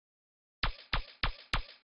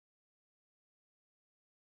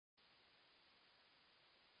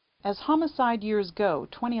As homicide years go,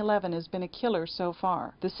 2011 has been a killer so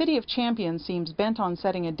far. The city of Champion seems bent on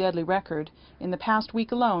setting a deadly record. In the past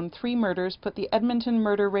week alone, 3 murders put the Edmonton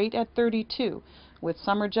murder rate at 32. With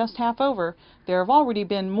summer just half over, there have already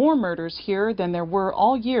been more murders here than there were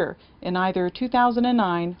all year in either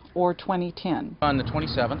 2009 or 2010. On the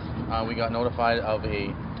 27th, we got notified of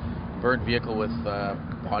a burned vehicle with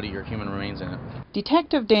body or human remains in it.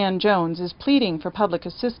 Detective Dan Jones is pleading for public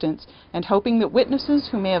assistance and hoping that witnesses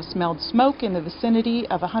who may have smelled smoke in the vicinity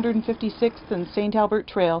of 156th and St. Albert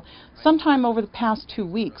Trail sometime over the past 2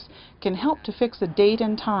 weeks can help to fix a date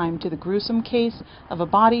and time to the gruesome case of a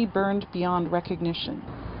body burned beyond recognition.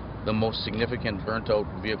 The most significant burnt-out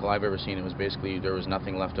vehicle I've ever seen. It was basically, there was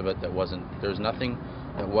nothing left of it that wasn't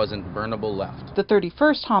burnable left. The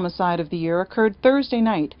 31st homicide of the year occurred Thursday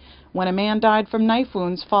night when a man died from knife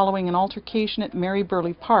wounds following an altercation at Mary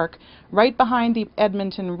Burley Park, right behind the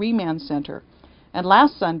Edmonton Remand Center. And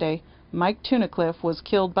last Sunday, Mike Tunnicliffe was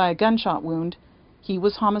killed by a gunshot wound. He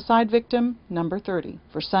was homicide victim number 30.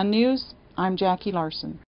 For Sun News, I'm Jackie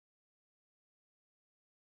Larson.